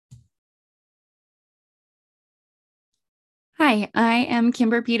Hi, I am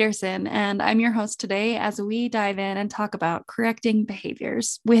Kimber Peterson, and I'm your host today as we dive in and talk about correcting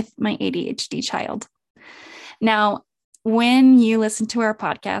behaviors with my ADHD child. Now, when you listen to our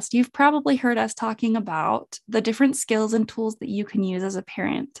podcast, you've probably heard us talking about the different skills and tools that you can use as a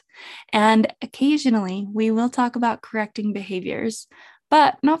parent. And occasionally, we will talk about correcting behaviors,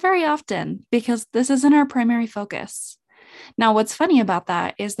 but not very often because this isn't our primary focus. Now, what's funny about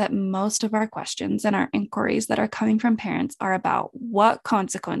that is that most of our questions and our inquiries that are coming from parents are about what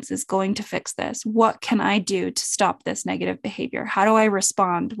consequence is going to fix this? What can I do to stop this negative behavior? How do I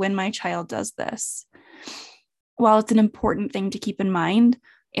respond when my child does this? While it's an important thing to keep in mind,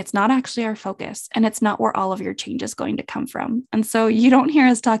 it's not actually our focus, and it's not where all of your change is going to come from. And so you don't hear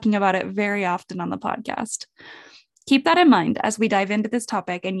us talking about it very often on the podcast. Keep that in mind as we dive into this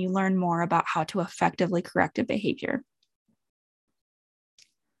topic and you learn more about how to effectively correct a behavior.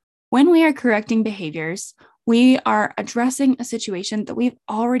 When we are correcting behaviors, we are addressing a situation that we've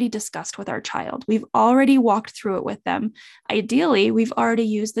already discussed with our child. We've already walked through it with them. Ideally, we've already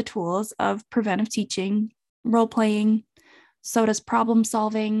used the tools of preventive teaching, role playing, so does problem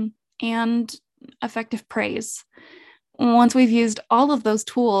solving, and effective praise. Once we've used all of those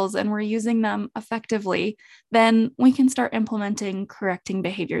tools and we're using them effectively, then we can start implementing correcting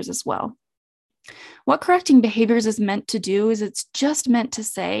behaviors as well. What correcting behaviors is meant to do is it's just meant to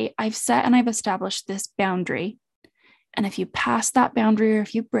say, I've set and I've established this boundary. And if you pass that boundary or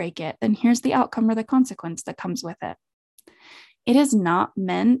if you break it, then here's the outcome or the consequence that comes with it. It is not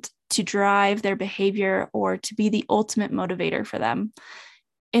meant to drive their behavior or to be the ultimate motivator for them.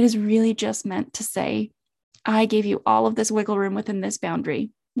 It is really just meant to say, I gave you all of this wiggle room within this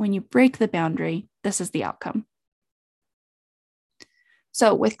boundary. When you break the boundary, this is the outcome.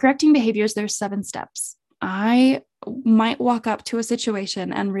 So with correcting behaviors, there's 7 steps. I might walk up to a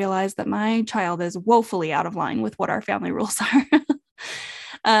situation and realize that my child is woefully out of line with what our family rules are,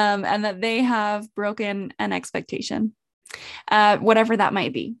 and that they have broken an expectation, whatever that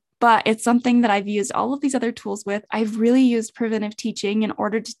might be. But it's something that I've used all of these other tools with. I've really used preventive teaching in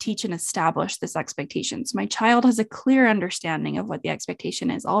order to teach and establish this expectation. So my child has a clear understanding of what the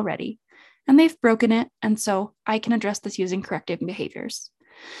expectation is already, and they've broken it. And so I can address this using corrective behaviors.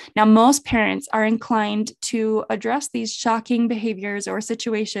 Now, most parents are inclined to address these shocking behaviors or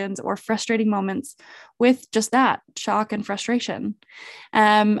situations or frustrating moments with just that, shock and frustration.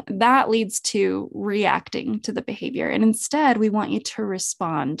 That leads to reacting to the behavior. And instead, we want you to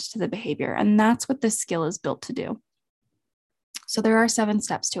respond to the behavior. And that's what this skill is built to do. So there are 7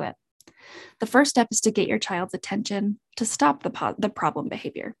 steps to it. The first step is to get your child's attention to stop the problem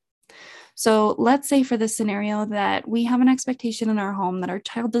behavior. So let's say for this scenario that we have an expectation in our home that our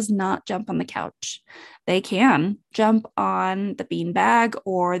child does not jump on the couch. They can jump on the beanbag,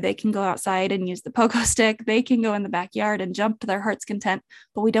 or they can go outside and use the pogo stick. They can go in the backyard and jump to their heart's content,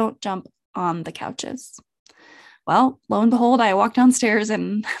 but we don't jump on the couches. Well, lo and behold, I walk downstairs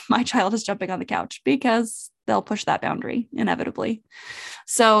and my child is jumping on the couch because they'll push that boundary inevitably.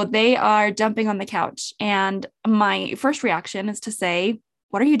 So they are jumping on the couch. And my first reaction is to say,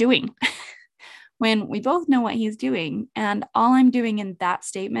 what are you doing? When we both know what he's doing. And all I'm doing in that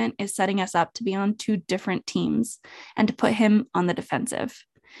statement is setting us up to be on 2 different teams and to put him on the defensive.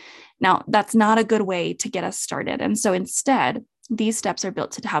 Now, that's not a good way to get us started. And so instead, these steps are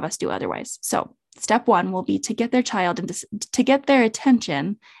built to have us do otherwise. So step 1 will be to get their child and to get their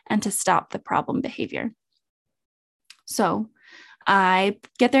attention and to stop the problem behavior. So I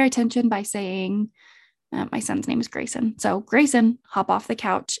get their attention by saying, my son's name is Grayson. So Grayson, hop off the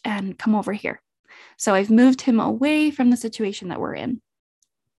couch and come over here. So I've moved him away from the situation that we're in.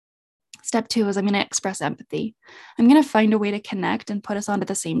 Step 2 is I'm going to express empathy. I'm going to find a way to connect and put us onto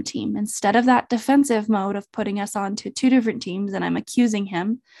the same team. Instead of that defensive mode of putting us onto 2 different teams and I'm accusing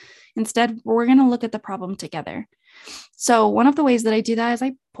him, instead, we're going to look at the problem together. So one of the ways that I do that is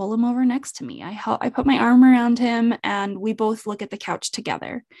I pull him over next to me. I put my arm around him and we both look at the couch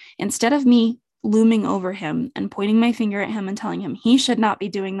together. Instead of me looming over him and pointing my finger at him and telling him he should not be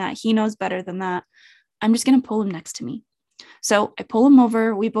doing that, he knows better than that, I'm just going to pull him next to me. So I pull him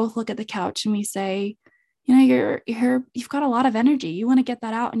over, we both look at the couch and we say, you've got a lot of energy. You want to get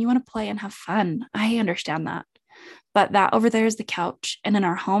that out and you want to play and have fun. I understand that. But that over there is the couch. And in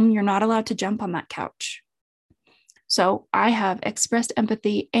our home, you're not allowed to jump on that couch. So I have expressed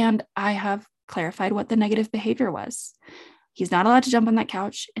empathy and I have clarified what the negative behavior was. He's not allowed to jump on that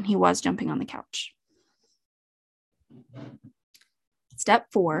couch, and he was jumping on the couch. Step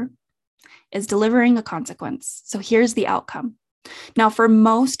 4 is delivering a consequence. So here's the outcome. Now, for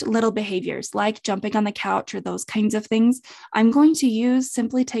most little behaviors like jumping on the couch or those kinds of things, I'm going to use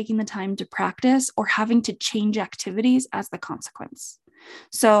simply taking the time to practice or having to change activities as the consequence.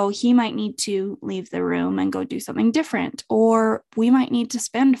 So he might need to leave the room and go do something different, or we might need to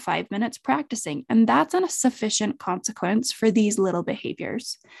spend 5 minutes practicing. And that's a sufficient consequence for these little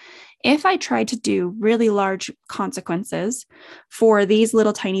behaviors. If I try to do really large consequences for these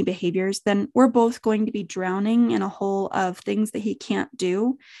little tiny behaviors, then we're both going to be drowning in a hole of things that he can't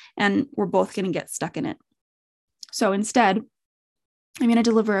do, and we're both going to get stuck in it. So instead, I'm going to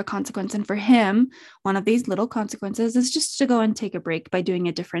deliver a consequence. And for him, one of these little consequences is just to go and take a break by doing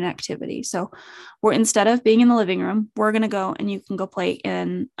a different activity. So we're, instead of being in the living room, we're going to go and you can go play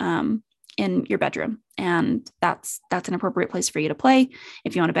in your bedroom. And that's an appropriate place for you to play.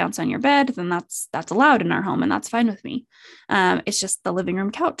 If you want to bounce on your bed, then that's allowed in our home, and that's fine with me. It's just the living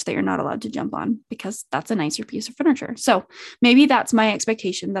room couch that you're not allowed to jump on because that's a nicer piece of furniture. So maybe that's my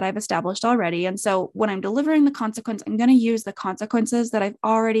expectation that I've established already. And so when I'm delivering the consequence, I'm going to use the consequences that I've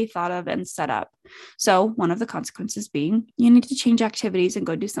already thought of and set up. So one of the consequences being you need to change activities and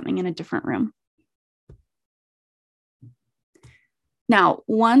go do something in a different room. Now,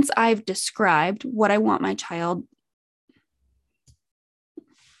 once I've described what I want my child,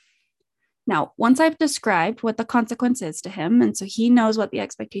 once I've described what the consequence is to him, and so he knows what the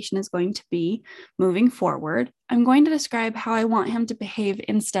expectation is going to be moving forward, I'm going to describe how I want him to behave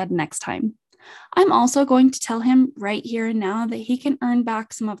instead next time. I'm also going to tell him right here and now that he can earn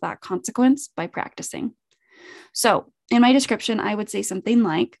back some of that consequence by practicing. So in my description, I would say something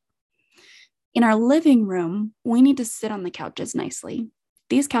like, in our living room, we need to sit on the couches nicely.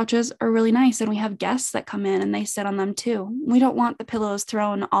 These couches are really nice, and we have guests that come in and they sit on them too. We don't want the pillows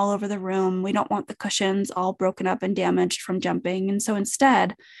thrown all over the room. We don't want the cushions all broken up and damaged from jumping. And so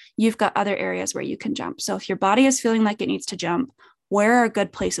instead, you've got other areas where you can jump. So if your body is feeling like it needs to jump, where are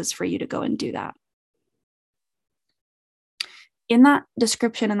good places for you to go and do that? In that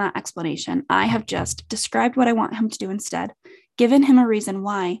description and that explanation, I have just described what I want him to do instead, given him a reason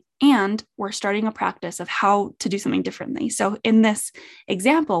why, and we're starting a practice of how to do something differently. So in this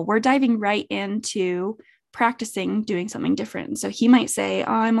example, we're diving right into practicing doing something different. So he might say,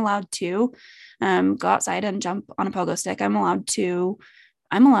 oh, I'm allowed to go outside and jump on a pogo stick. I'm allowed to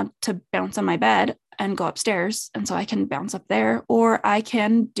bounce on my bed and go upstairs. And so I can bounce up there, or I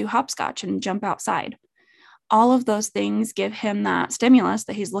can do hopscotch and jump outside. All of those things give him that stimulus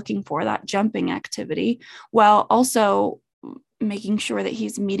that he's looking for, that jumping activity, while also making sure that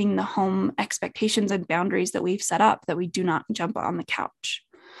he's meeting the home expectations and boundaries that we've set up, that we do not jump on the couch.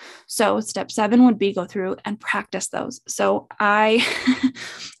 So step 7 would be go through and practice those. So I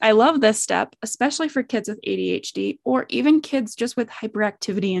love this step, especially for kids with ADHD or even kids just with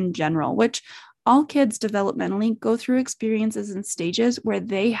hyperactivity in general, which all kids developmentally go through experiences and stages where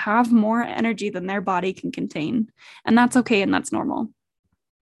they have more energy than their body can contain. And that's okay, and that's normal.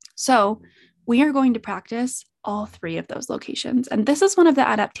 So we are going to practice all 3 of those locations. And this is one of the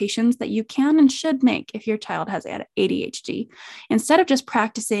adaptations that you can and should make if your child has ADHD. Instead of just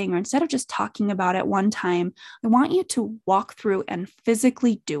practicing or instead of just talking about it one time, I want you to walk through and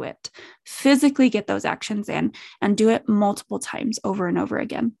physically do it, physically get those actions in and do it multiple times over and over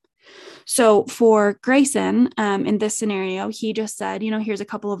again. So for Grayson, in this scenario, he just said, here's a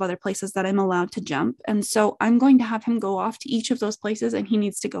couple of other places that I'm allowed to jump. And so I'm going to have him go off to each of those places, and he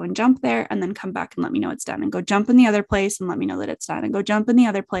needs to go and jump there and then come back and let me know it's done, and go jump in the other place and let me know that it's done, and go jump in the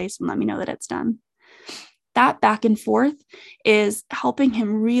other place and let me know that it's done. That back and forth is helping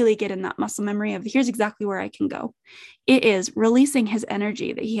him really get in that muscle memory of here's exactly where I can go. It is releasing his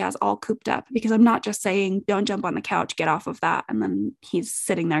energy that he has all cooped up, because I'm not just saying, don't jump on the couch, get off of that. And then he's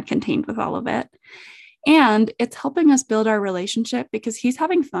sitting there contained with all of it. And it's helping us build our relationship because he's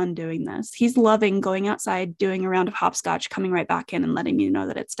having fun doing this. He's loving going outside, doing a round of hopscotch, coming right back in and letting me know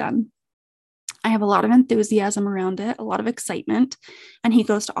that it's done. I have a lot of enthusiasm around it, a lot of excitement, and he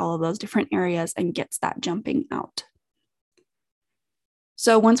goes to all of those different areas and gets that jumping out.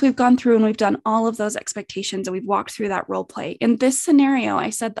 So once we've gone through and we've done all of those expectations and we've walked through that role play, in this scenario,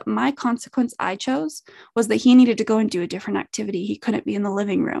 I said that my consequence I chose was that he needed to go and do a different activity. He couldn't be in the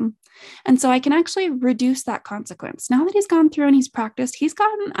living room. And so I can actually reduce that consequence. Now that he's gone through and he's practiced, he's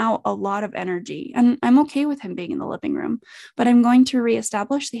gotten out a lot of energy, and I'm okay with him being in the living room, but I'm going to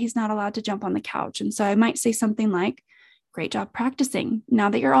reestablish that he's not allowed to jump on the couch. And so I might say something like, great job practicing.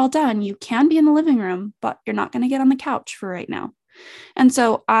 Now that you're all done, you can be in the living room, but you're not going to get on the couch for right now. And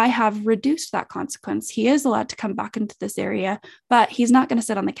so I have reduced that consequence. He is allowed to come back into this area, but he's not going to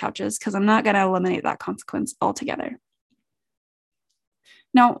sit on the couches because I'm not going to eliminate that consequence altogether.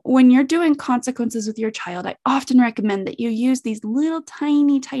 Now, when you're doing consequences with your child, I often recommend that you use these little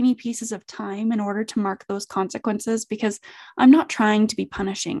tiny, tiny pieces of time in order to mark those consequences, because I'm not trying to be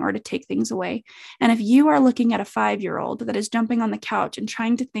punishing or to take things away. And if you are looking at a 5-year-old that is jumping on the couch and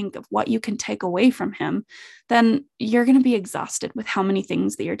trying to think of what you can take away from him, then you're going to be exhausted with how many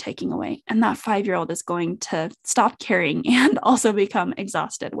things that you're taking away. And that 5-year-old is going to stop caring and also become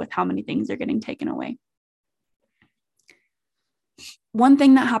exhausted with how many things are getting taken away. One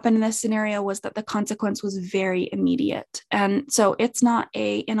thing that happened in this scenario was that the consequence was very immediate. And so it's not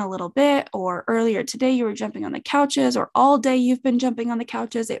in a little bit, or earlier today you were jumping on the couches, or all day you've been jumping on the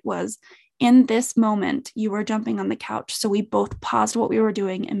couches. It was in this moment you were jumping on the couch. So we both paused what we were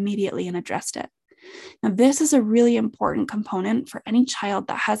doing immediately and addressed it. Now, this is a really important component for any child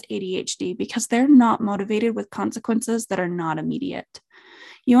that has ADHD, because they're not motivated with consequences that are not immediate.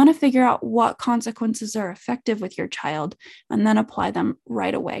 You want to figure out what consequences are effective with your child and then apply them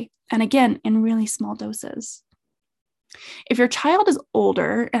right away. And again, in really small doses. If your child is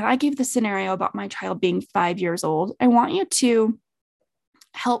older, and I gave the scenario about my child being 5 years old, I want you to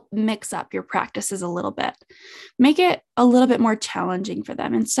help mix up your practices a little bit. Make it a little bit more challenging for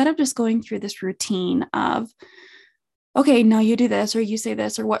them. Instead of just going through this routine of, okay, now you do this, or you say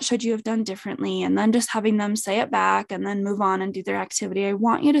this, or what should you have done differently, and then just having them say it back and then move on and do their activity, I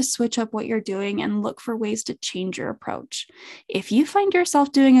want you to switch up what you're doing and look for ways to change your approach. If you find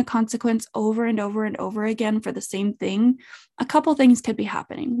yourself doing a consequence over and over and over again for the same thing, a couple things could be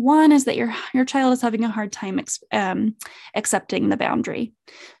happening. One is that your child is having a hard time accepting the boundary.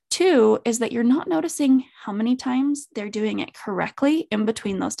 Two is that you're not noticing how many times they're doing it correctly in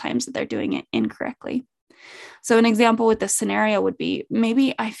between those times that they're doing it incorrectly. So an example with this scenario would be,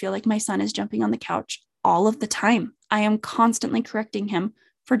 maybe I feel like my son is jumping on the couch all of the time. I am constantly correcting him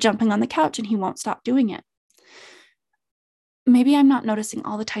for jumping on the couch and he won't stop doing it. Maybe I'm not noticing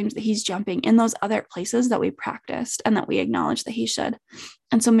all the times that he's jumping in those other places that we practiced and that we acknowledge that he should.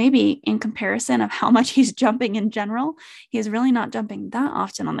 And so maybe in comparison of how much he's jumping in general, he's really not jumping that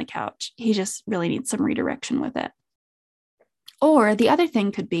often on the couch. He just really needs some redirection with it. Or the other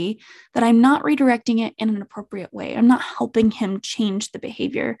thing could be that I'm not redirecting it in an appropriate way. I'm not helping him change the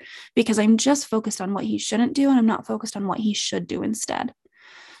behavior because I'm just focused on what he shouldn't do and I'm not focused on what he should do instead.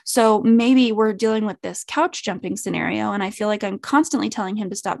 So maybe we're dealing with this couch jumping scenario, and I feel like I'm constantly telling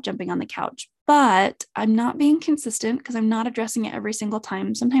him to stop jumping on the couch, but I'm not being consistent because I'm not addressing it every single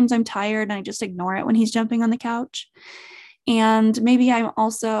time. Sometimes I'm tired and I just ignore it when he's jumping on the couch. And maybe I'm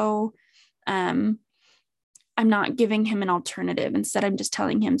also, I'm not giving him an alternative. Instead, I'm just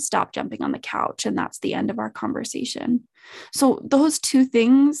telling him, stop jumping on the couch. And that's the end of our conversation. So those two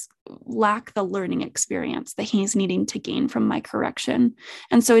things lack the learning experience that he's needing to gain from my correction.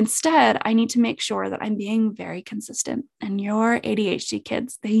 And so instead, I need to make sure that I'm being very consistent. And your ADHD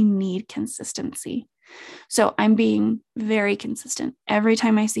kids, they need consistency. So I'm being very consistent. Every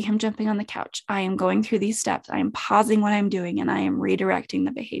time I see him jumping on the couch, I am going through these steps. I am pausing what I'm doing and I am redirecting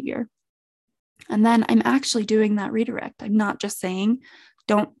the behavior. And then I'm actually doing that redirect. I'm not just saying,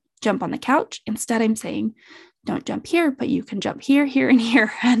 don't jump on the couch. Instead, I'm saying, don't jump here, but you can jump here, here, and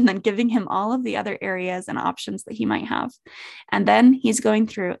here. And then giving him all of the other areas and options that he might have. And then he's going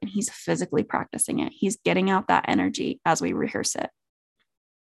through and he's physically practicing it. He's getting out that energy as we rehearse it.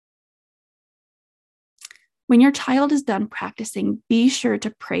 When your child is done practicing, be sure to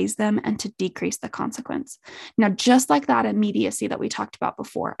praise them and to decrease the consequence. Now, just like that immediacy that we talked about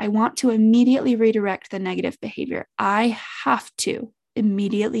before, I want to immediately redirect the negative behavior. I have to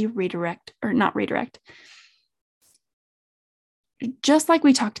immediately redirect, or not redirect. Just like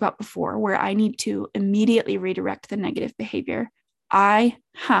we talked about before, where I need to immediately redirect the negative behavior, I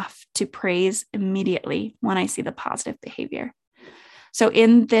have to praise immediately when I see the positive behavior. So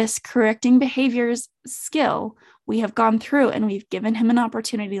in this correcting behaviors skill, we have gone through and we've given him an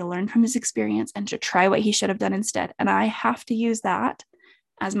opportunity to learn from his experience and to try what he should have done instead. And I have to use that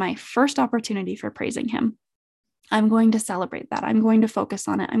as my first opportunity for praising him. I'm going to celebrate that. I'm going to focus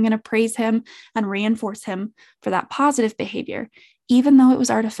on it. I'm going to praise him and reinforce him for that positive behavior, even though it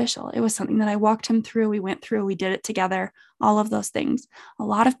was artificial. It was something that I walked him through. We went through, we did it together, all of those things. A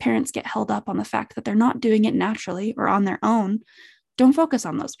lot of parents get held up on the fact that they're not doing it naturally or on their own. Don't focus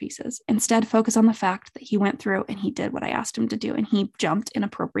on those pieces. Instead, focus on the fact that he went through and he did what I asked him to do and he jumped in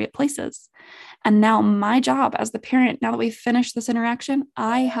appropriate places. And now my job as the parent, now that we've finished this interaction,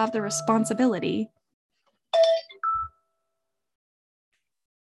 I have the responsibility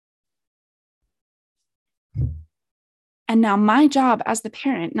And now my job as the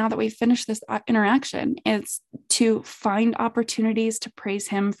parent, now that we've finished this interaction, is to find opportunities to praise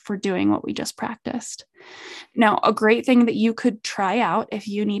him for doing what we just practiced. Now, a great thing that you could try out if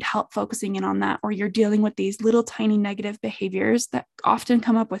you need help focusing in on that, or you're dealing with these little tiny negative behaviors that often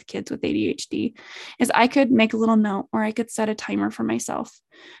come up with kids with ADHD, is I could make a little note, or I could set a timer for myself.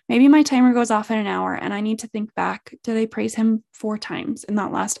 Maybe my timer goes off in an hour and I need to think back, did I praise him 4 times in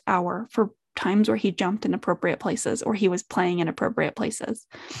that last hour for times where he jumped in appropriate places or he was playing in appropriate places?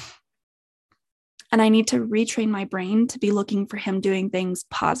 And I need to retrain my brain to be looking for him doing things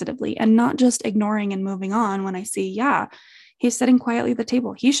positively and not just ignoring and moving on when I see, yeah, he's sitting quietly at the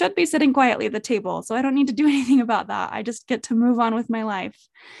table. He should be sitting quietly at the table. So I don't need to do anything about that. I just get to move on with my life.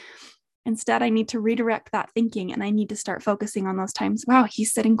 Instead, I need to redirect that thinking and I need to start focusing on those times. Wow,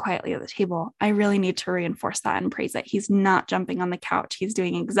 he's sitting quietly at the table. I really need to reinforce that and praise it. He's not jumping on the couch. He's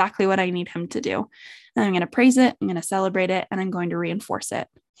doing exactly what I need him to do. And I'm going to praise it. I'm going to celebrate it. And I'm going to reinforce it.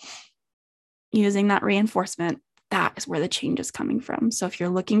 Using that reinforcement, that is where the change is coming from. So if you're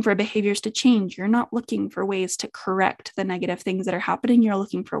looking for behaviors to change, you're not looking for ways to correct the negative things that are happening. You're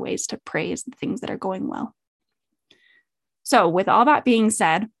looking for ways to praise the things that are going well. So with all that being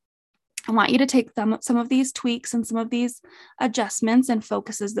said, I want you to take some of these tweaks and some of these adjustments and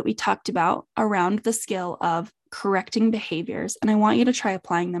focuses that we talked about around the skill of correcting behaviors, and I want you to try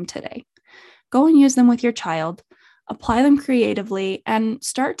applying them today. Go and use them with your child, apply them creatively, and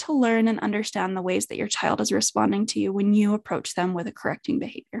start to learn and understand the ways that your child is responding to you when you approach them with a correcting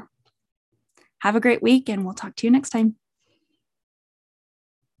behavior. Have a great week, and we'll talk to you next time.